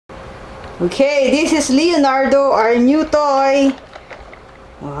Okay, this is Leonardo, our new toy.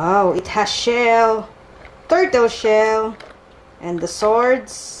 Wow, it has shell, turtle shell, and the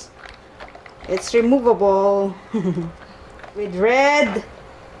swords. It's removable with red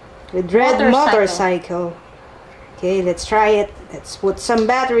motorcycle. Okay, let's try it. Let's put some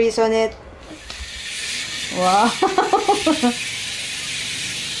batteries on it. Wow.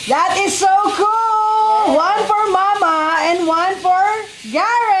 That is so cool! One for Mama and one for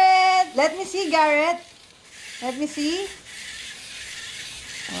Garrett. Let me see, Garrett. Let me see.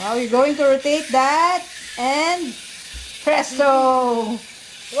 Wow, you're going to rotate that and presto.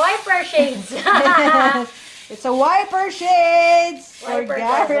 Wiper shades. It's a wiper shades for Wiper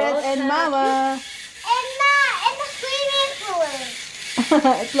Garrett goggles. and Mama. And the swimming pool.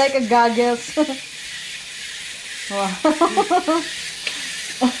 It's like a goggles. Wow.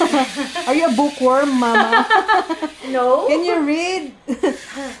 Are you a bookworm, Mama? No. Can you read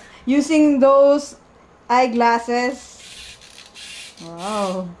using those eyeglasses?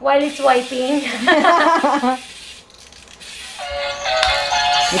 Wow. While it's wiping.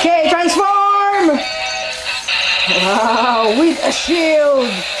 Okay, transform! Wow, with a shield.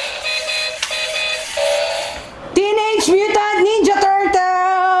 Teenage Mutant Ninja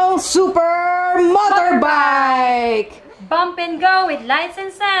Turtle Super Motorbike. Bump and go with lights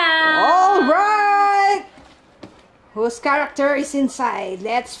and sound. Alright! Whose character is inside?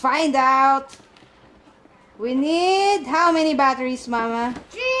 Let's find out. We need how many batteries, Mama?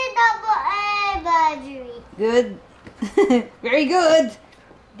 3 AA battery. Good. Very good.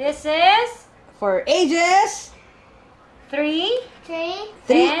 This is For ages 3. 3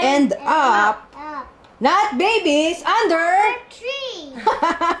 and up. Not babies under.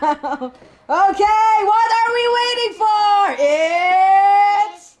 3. Okay, what are we waiting for?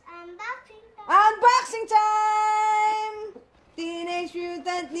 It's Unboxing time. unboxing time! Teenage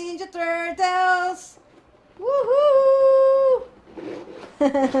Mutant Ninja Turtles! Woohoo!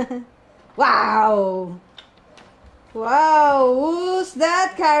 Wow! Wow, who's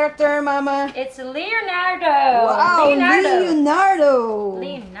that character, Mama? It's Leonardo. Wow, Leonardo.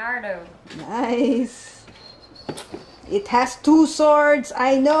 Leonardo! Nice! It has 2 swords,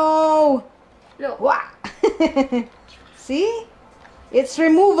 I know! Look. Wow! See? It's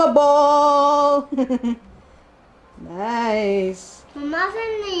removable! Nice!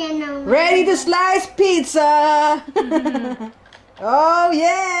 Mama, Ready to slice pizza! Oh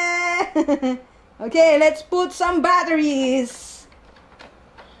yeah! Okay, let's put some batteries.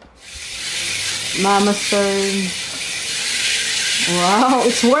 Mama's turn. Wow,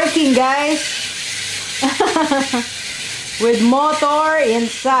 it's working, guys! With motor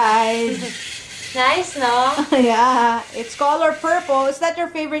inside. Nice, no? Yeah, it's color purple. Is that your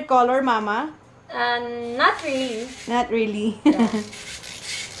favorite color, Mama? Not really. Not really.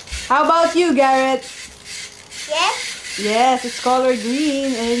 How about you, Garrett? Yes. Yes, it's color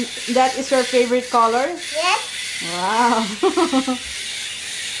green, and that is your favorite color? Yes. Wow.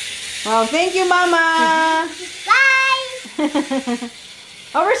 Wow, thank you, Mama. Bye.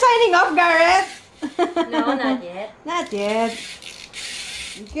 Oh, we're signing off, Garrett. No, not yet. Not yet.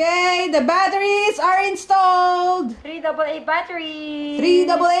 Okay, the batteries are installed. 3 AA batteries. 3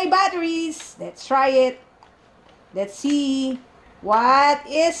 AA batteries. Let's try it. Let's see. What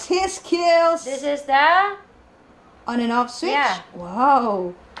is his skills? This is the On and off switch? Yeah.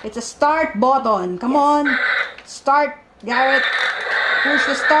 Wow. It's a start button. Come on. Start, Garrett. Push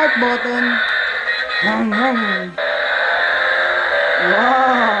the start button. Wow.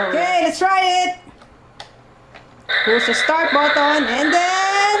 Okay, let's try it. Push the start button and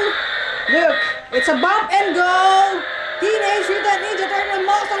then look, it's a bump and go. Teenage Mutant Ninja Turtle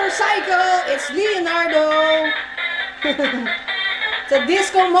motorcycle. It's Leonardo. It's a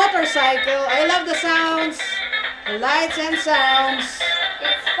disco motorcycle. I love the sounds, the lights and sounds.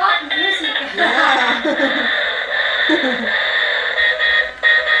 It's pop music. Yeah.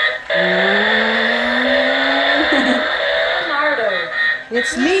 Leonardo.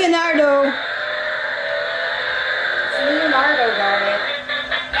 It's Leonardo. It's Leonardo, Garrett.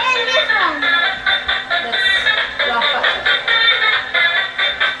 And this one. Let's rough up.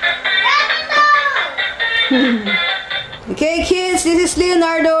 Okay, kids, this is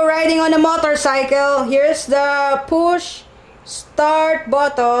Leonardo riding on a motorcycle. Here's the push start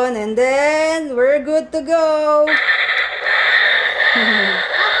button, and then we're good to go.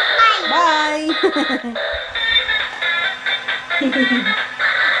 Bye.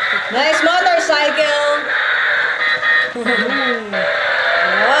 Nice motorcycle. Wow.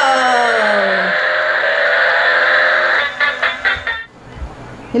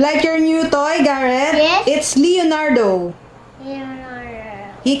 You like your new toy, Garrett? Yes. It's Leonardo.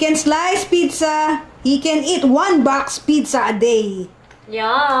 Leonardo. He can slice pizza. He can eat 1 box pizza a day.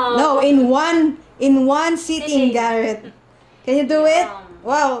 Yum. No, in one sitting, Garrett. Can you do it?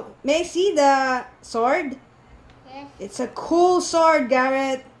 Wow. May I see the sword? Yes. It's a cool sword,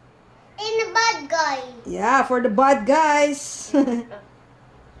 Garrett. In the bad guy. Yeah, for the bad guys.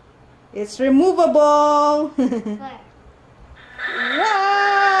 It's removable. Where? Wow!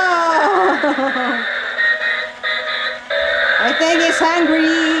 I think he's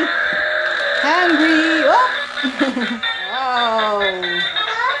hungry. Hungry. Oh! Wow.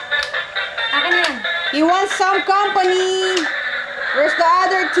 Akin yan. He wants some company. Where's the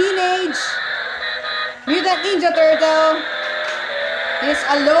other teenage Mutant Ninja Turtle? He's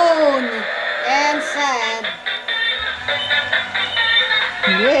alone and sad.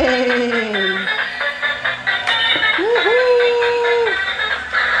 Yay! Woohoo!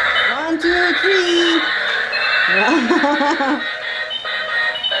 1, 2, 3. Wow!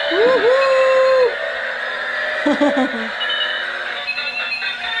 Woohoo!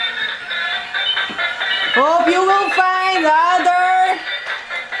 Hope you will find the other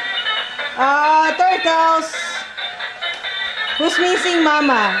turtles. Who's missing,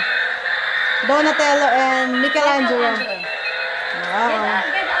 Mama? Donatello and Michelangelo. Wow.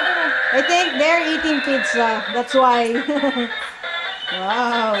 Get the other one. I think they're eating pizza. That's why.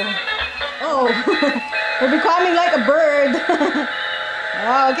 Wow. Oh, we're becoming like a bird.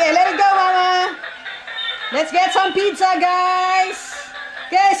 Okay, let it go, Mama. Let's get some pizza, guys.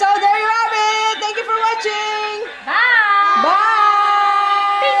 Okay, so there you have it. Thank you for watching. Bye.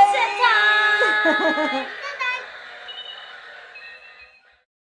 Bye. Pizza time.